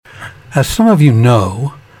As some of you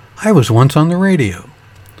know, I was once on the radio,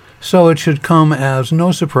 so it should come as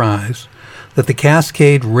no surprise that the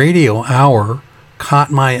Cascade Radio Hour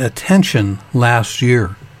caught my attention last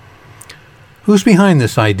year. Who's behind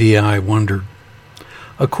this idea, I wondered.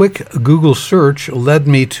 A quick Google search led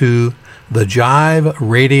me to the Jive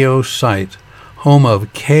radio site, home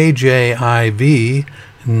of KJIV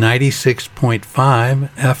 96.5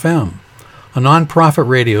 FM, a nonprofit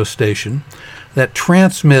radio station that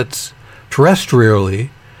transmits terrestrially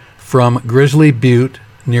from Grizzly Butte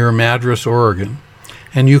near Madras, Oregon,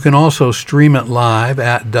 and you can also stream it live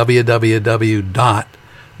at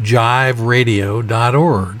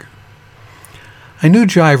www.jiveradio.org. I knew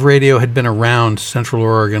Jive Radio had been around Central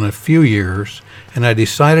Oregon a few years, and I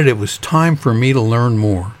decided it was time for me to learn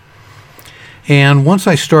more. And once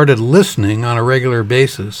I started listening on a regular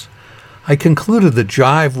basis, I concluded that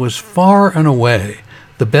Jive was far and away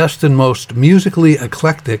the best and most musically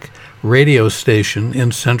eclectic radio station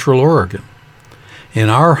in Central Oregon. In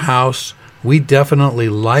our house, we definitely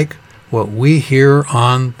like what we hear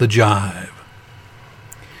on the Jive.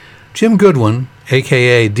 Jim Goodwin,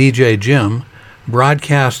 aka DJ Jim,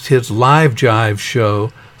 broadcasts his live Jive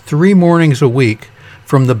show 3 mornings a week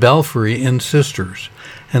from the Belfry in Sisters,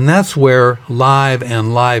 and that's where live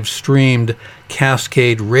and live-streamed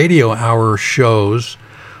Cascade Radio Hour shows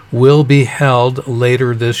will be held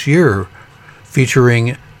later this year,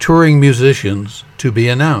 featuring touring musicians to be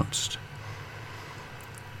announced.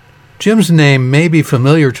 Jim's name may be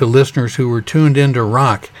familiar to listeners who were tuned into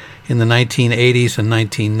rock in the 1980s and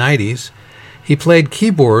 1990s. He played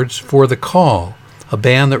keyboards for The Call, a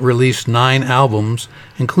band that released 9 albums,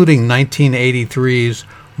 including 1983's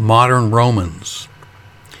Modern Romans.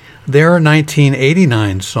 Their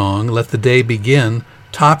 1989 song, Let the Day Begin,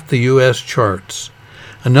 topped the U.S. charts.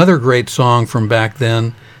 Another great song from back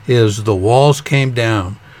then is The Walls Came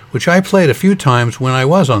Down, which I played a few times when I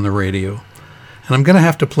was on the radio, and I'm going to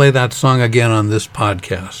have to play that song again on this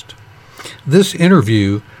podcast. This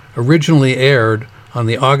interview originally aired on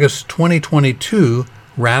the August 2022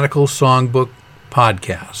 Radical Songbook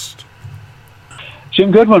podcast.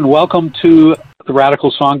 Jim Goodwin, welcome to the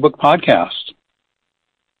Radical Songbook podcast.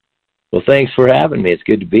 Well, thanks for having me. It's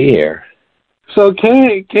good to be here. So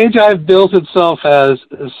K-Jive bills itself as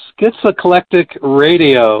schizoeclectic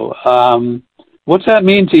radio. What's that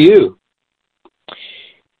mean to you?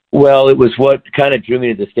 Well, it was what kind of drew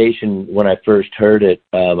me to the station when I first heard it.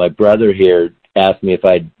 My brother here asked me if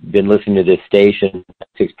I'd been listening to this station,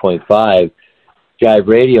 6.5, Jive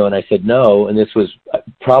Radio, and I said no, and this was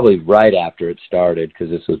probably right after it started, because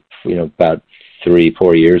this was, about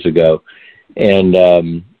 3-4 years ago. And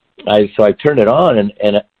I turned it on,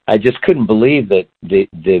 and I just couldn't believe that the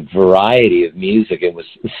variety of music. It was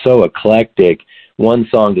so eclectic, one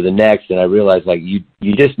song to the next, and I realized, you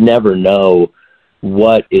just never know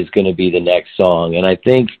what is going to be the next song. And I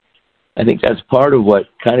think that's part of what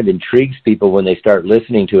kind of intrigues people when they start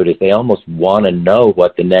listening to it, is they almost want to know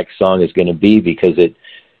what the next song is going to be, because it,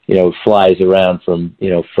 flies around from,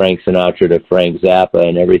 Frank Sinatra to Frank Zappa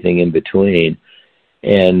and everything in between.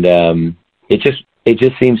 And it just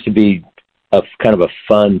seems to be a kind of a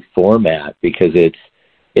fun format, because it's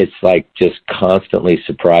like just constantly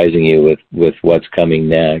surprising you with what's coming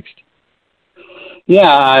next.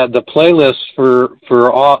 Yeah, the playlists for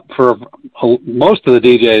most of the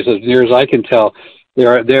DJs, as near as I can tell,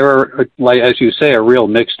 they're like, as you say, a real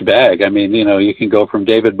mixed bag. I mean, you can go from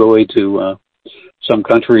David Bowie to some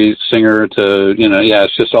country singer to,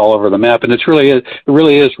 it's just all over the map, and it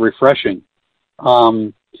really is refreshing.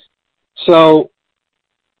 So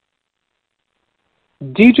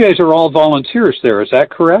DJs are all volunteers there, is that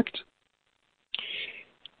correct?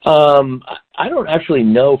 I don't actually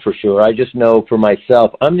know for sure. I just know for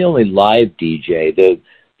myself, I'm the only live DJ.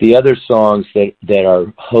 The other songs that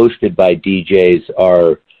are hosted by DJs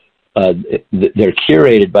are, they're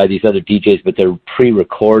curated by these other DJs, but they're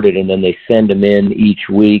pre-recorded, and then they send them in each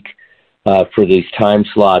week for these time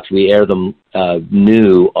slots. We air them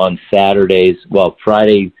new on Saturdays. Well,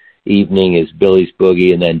 Friday evening is Billy's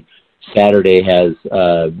Boogie, and then Saturday has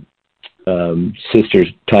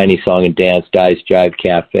Sister's Tiny Song and Dance, Dice Jive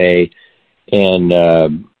Cafe, and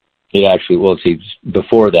it actually,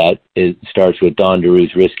 before that, it starts with Don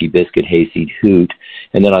DeRue's Risky Biscuit Hayseed Hoot,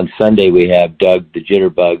 and then on Sunday we have Doug the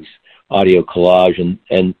Jitterbugs Audio Collage,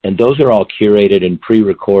 and those are all curated and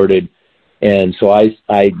pre-recorded, and so I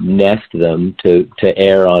nest them to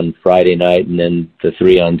air on Friday night, and then the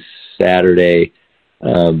 3 on Saturday,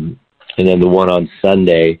 and then the 1 on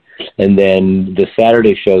Sunday. And then the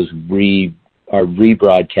Saturday shows are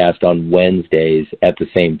rebroadcast on Wednesdays at the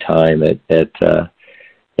same time at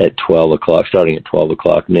at 12 o'clock, starting at 12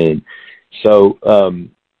 o'clock noon. So,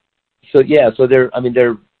 so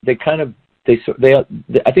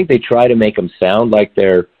I think they try to make them sound like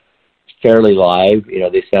they're fairly live.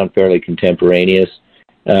 They sound fairly contemporaneous.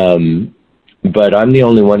 But I'm the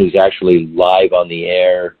only one who's actually live on the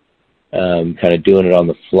air, kind of doing it on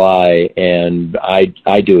the fly, and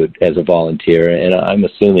I do it as a volunteer, and I'm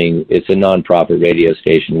assuming it's a nonprofit radio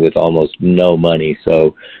station with almost no money,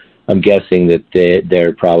 so I'm guessing that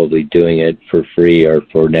they're probably doing it for free or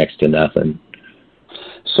for next to nothing.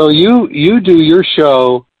 So you do your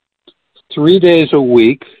show 3 days a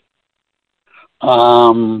week,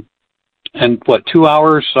 and what, 2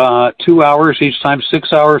 hours? 2 hours each time,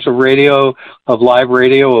 6 hours of live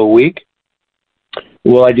radio a week.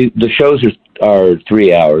 Well, I do. The shows are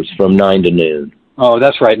 3 hours from 9 to noon. Oh,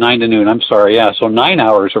 that's right, 9 to noon. I'm sorry. Yeah, so 9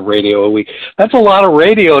 hours of radio a week. That's a lot of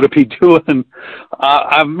radio to be doing.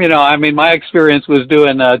 My experience was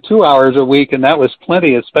doing 2 hours a week, and that was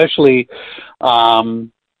plenty. Especially, of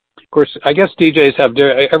course, I guess DJs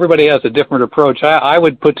everybody has a different approach. I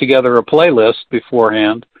would put together a playlist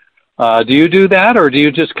beforehand. Do you do that, or do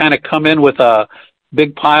you just kind of come in with a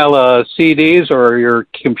big pile of CDs or your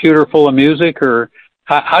computer full of music, or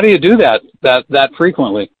how do you do that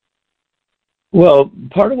frequently? Well,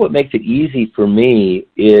 part of what makes it easy for me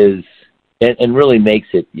is, and really makes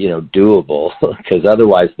it, doable, because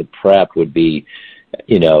otherwise the prep would be,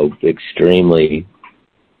 extremely,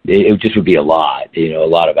 it just would be a lot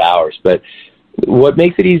of hours. But what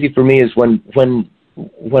makes it easy for me is when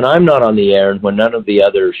I'm not on the air and when none of the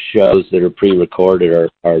other shows that are pre-recorded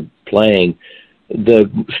are playing, the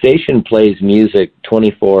station plays music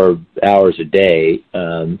 24 hours a day,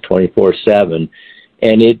 24/7,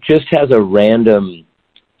 and it just has a random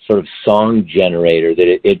sort of song generator that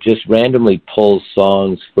it just randomly pulls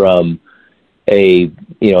songs from a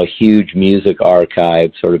huge music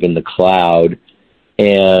archive sort of in the cloud,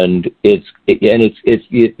 and it's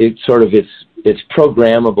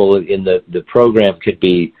programmable. In the program could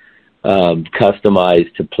be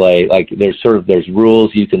customized to play. Like there's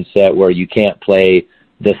rules you can set where you can't play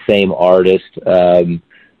the same artist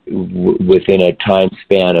within a time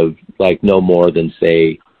span of like no more than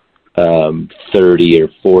say 30 or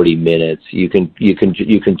 40 minutes. You can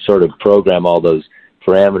sort of program all those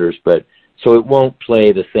parameters, but so it won't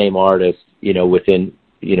play the same artist within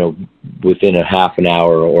a half an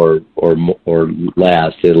hour or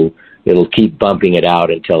less. It'll keep bumping it out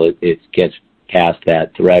until it gets past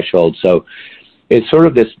that threshold. So it's sort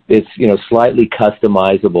of this slightly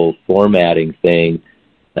customizable formatting thing,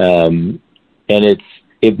 and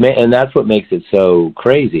that's what makes it so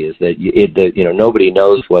crazy, is that nobody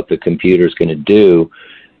knows what the computer's going to do,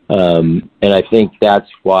 and I think that's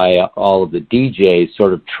why all of the DJs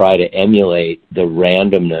sort of try to emulate the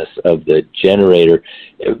randomness of the generator.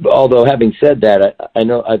 Although having said that, I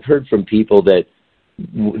know I've heard from people that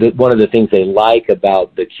one of the things they like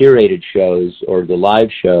about the curated shows or the live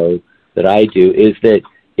show that I do is that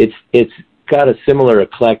it's got a similar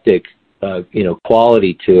eclectic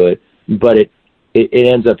quality to it, but it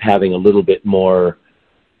ends up having a little bit more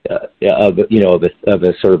of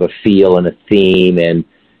a sort of a feel and a theme, and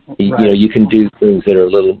right. You can do things that are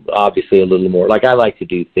obviously a little more, like I like to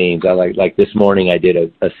do themes. I like this morning I did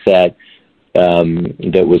a set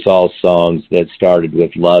that was all songs that started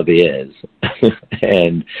with "Love Is,"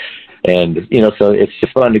 and so it's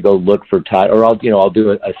just fun to go look for or I'll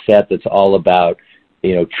do a set that's all about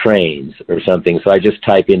trains or something. So I just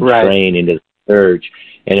type in right. train into the search,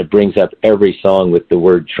 and it brings up every song with the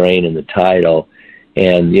word train in the title,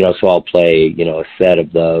 and so I'll play a set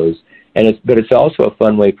of those, but it's also a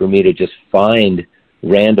fun way for me to just find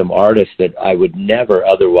random artists that I would never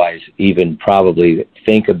otherwise even probably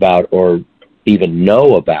think about or even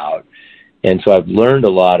know about. And so I've learned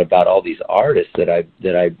a lot about all these artists that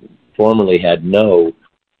I formerly had no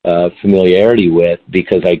familiarity with,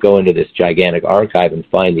 because I go into this gigantic archive and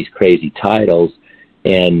find these crazy titles,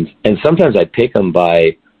 and sometimes I pick them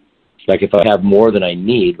by, like, if I have more than I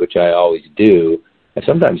need, which I always do, I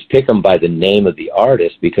sometimes pick them by the name of the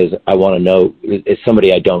artist, because I want to know, it's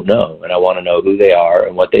somebody I don't know, and I want to know who they are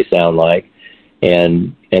and what they sound like,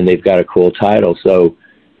 and they've got a cool title,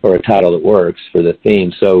 or a title that works for the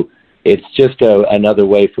theme. So it's just another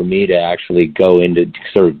way for me to actually go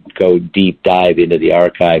deep dive into the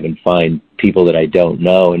archive and find people that I don't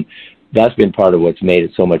know, and that's been part of what's made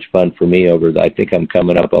it so much fun for me I think I'm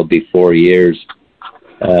coming up, I'll be 4 years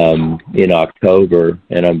in October,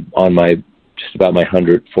 and I'm on just about my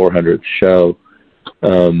 400th show,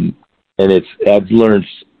 and I've learned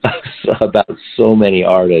about so many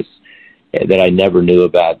artists that I never knew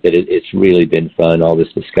about, that it's really been fun, all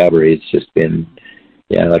this discovery. It's just been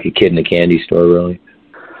yeah, like a kid in a candy store, really.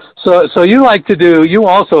 So you like to do, you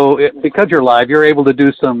also, because you're live, you're able to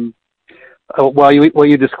do some, while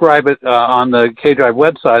you describe it on the K-Jive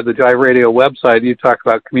website, the Jive Radio website, you talk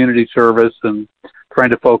about community service and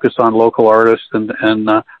trying to focus on local artists, and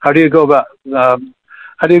how do you go about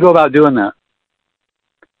doing that?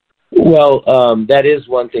 Well, that is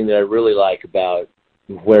one thing that I really like about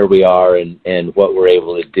where we are and what we're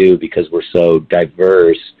able to do, because we're so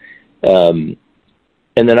diverse.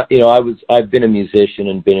 And then, I've been a musician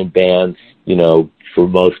and been in bands, for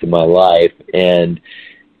most of my life. And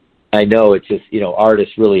I know it's just,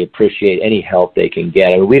 artists really appreciate any help they can get.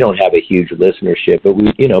 I mean, we don't have a huge listenership, but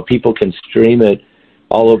people can stream it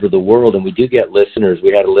all over the world. And we do get listeners.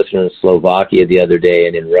 We had a listener in Slovakia the other day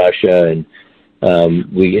and in Russia. And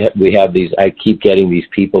we have these, I keep getting these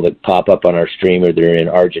people that pop up on our streamer. They're in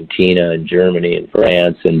Argentina and Germany and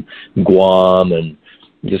France and Guam and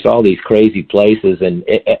just all these crazy places, and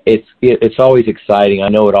it's always exciting. I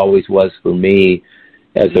know it always was for me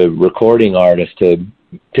as a recording artist to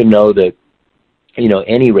know that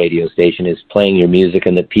any radio station is playing your music,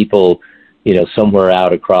 and that people somewhere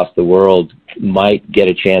out across the world might get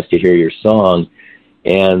a chance to hear your song.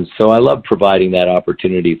 And so I love providing that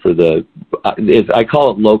opportunity for I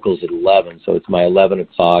call it Locals at 11. So it's my 11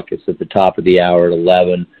 o'clock. It's at the top of the hour at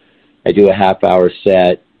 11. I do a half-hour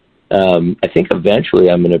set. I think eventually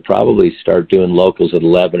I'm going to probably start doing Locals at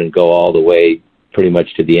 11 and go all the way pretty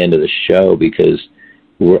much to the end of the show, because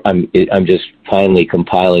I'm just finally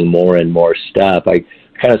compiling more and more stuff. I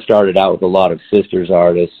kind of started out with a lot of sisters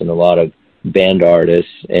artists and a lot of band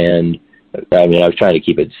artists, and I was trying to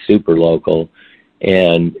keep it super local,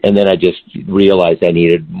 and then I just realized I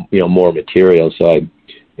needed more material, so I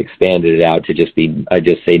expanded it out to I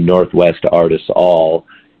just say Northwest artists all,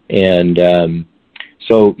 and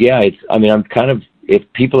so yeah, I'm kind of, if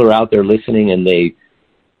people are out there listening and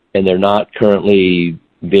they're not currently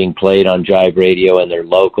being played on Jive Radio and they're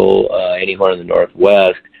local anywhere in the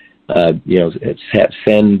Northwest,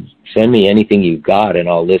 send me anything you've got, and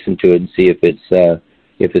I'll listen to it and see if it's going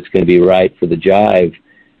to be right for the Jive,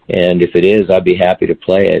 and if it is, I'd be happy to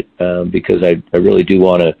play it, because I really do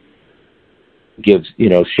want to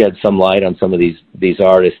shed some light on some of these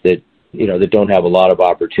artists that that don't have a lot of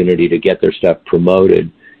opportunity to get their stuff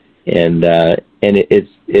promoted, and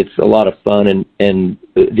it's a lot of fun. And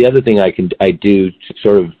the other thing I do to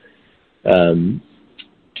sort of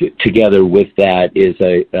together with that is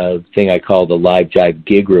a thing I call the Live Jive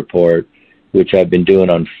Gig Report, which I've been doing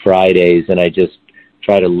on Fridays, and I just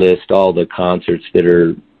try to list all the concerts that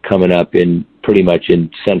are coming up in pretty much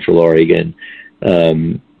in Central Oregon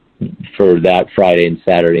for that Friday and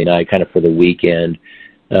Saturday night, kind of for the weekend.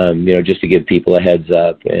 Just to give people a heads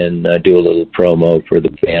up and do a little promo for the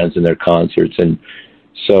bands and their concerts. And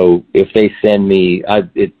so if they send me,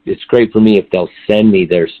 it's great for me if they'll send me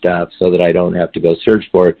their stuff so that I don't have to go search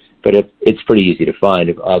for it. But it's pretty easy to find.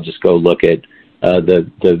 I'll just go look at the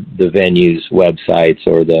venues' websites,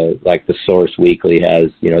 or the Source Weekly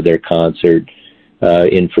has their concert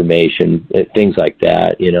information, things like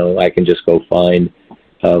that. I can just go find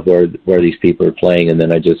where these people are playing, and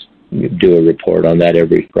then I just do a report on that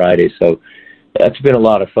every Friday. So that's been a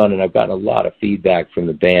lot of fun, and I've gotten a lot of feedback from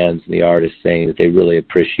the bands and the artists saying that they really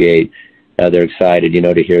appreciate, they're excited,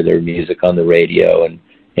 to hear their music on the radio, and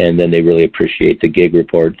then they really appreciate the gig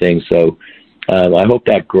report thing. So I hope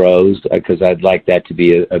that grows, because I'd like that to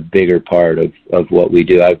be a bigger part of what we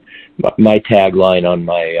do. My tagline on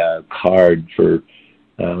my card for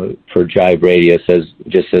Jive Radio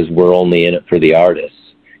just says we're only in it for the artists,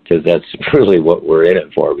 because that's really what we're in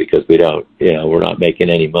it for, because we don't, we're not making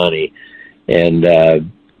any money, and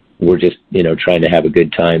we're just, trying to have a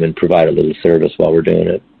good time and provide a little service while we're doing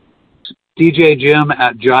it. DJ Jim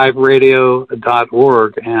at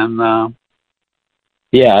jiveradio.org, and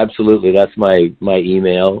yeah, absolutely. That's my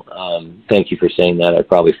email. Thank you for saying that. I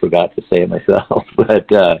probably forgot to say it myself,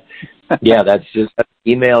 but yeah, that's just an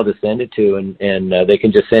email to send it to, and they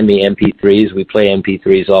can just send me MP3s. We play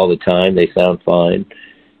MP3s all the time. They sound fine.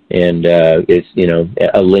 And it's,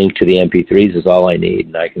 a link to the MP3s is all I need,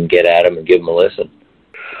 and I can get at them and give them a listen.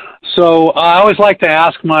 So I always like to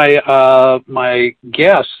ask my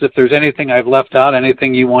guests if there's anything I've left out,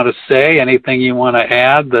 anything you want to say, anything you want to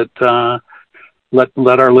add that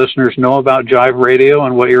let our listeners know about Jive Radio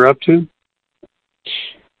and what you're up to.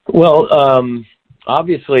 Well,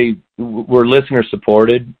 obviously we're listener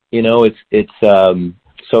supported. It's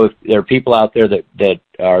so if there are people out there that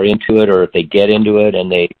are into it, or if they get into it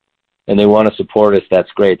and they want to support us,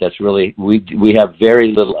 that's great. That's really, we have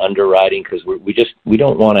very little underwriting, because we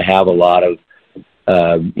don't want to have a lot of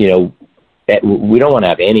we don't want to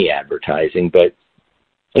have any advertising, but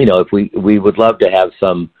if we would love to have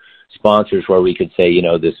some sponsors where we could say,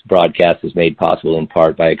 this broadcast is made possible in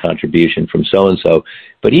part by a contribution from so-and-so.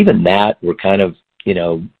 But even that, we're kind of,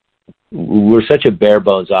 we're such a bare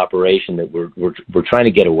bones operation that we're trying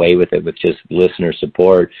to get away with it with just listener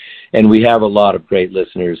support. And we have a lot of great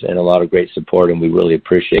listeners and a lot of great support, and we really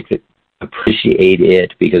appreciate it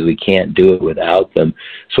because we can't do it without them.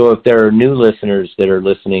 So if there are new listeners that are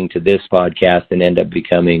listening to this podcast and end up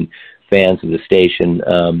becoming fans of the station,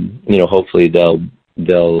 hopefully they'll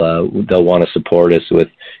want to support us with,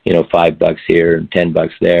 $5 here and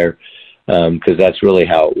 $10 there, because that's really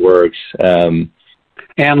how it works.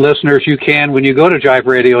 And listeners, you can, when you go to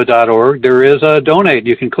jiveradio.org, there is a donate.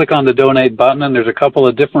 You can click on the donate button, and there's a couple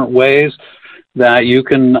of different ways that you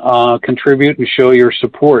can contribute and show your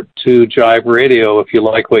support to Jive Radio if you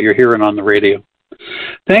like what you're hearing on the radio.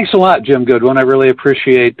 Thanks a lot, Jim Goodwin. I really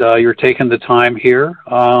appreciate your taking the time here.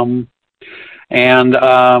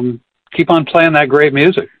 And keep on playing that great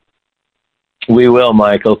music. We will,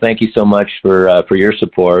 Michael. Thank you so much for your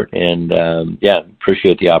support, and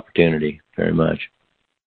appreciate the opportunity very much.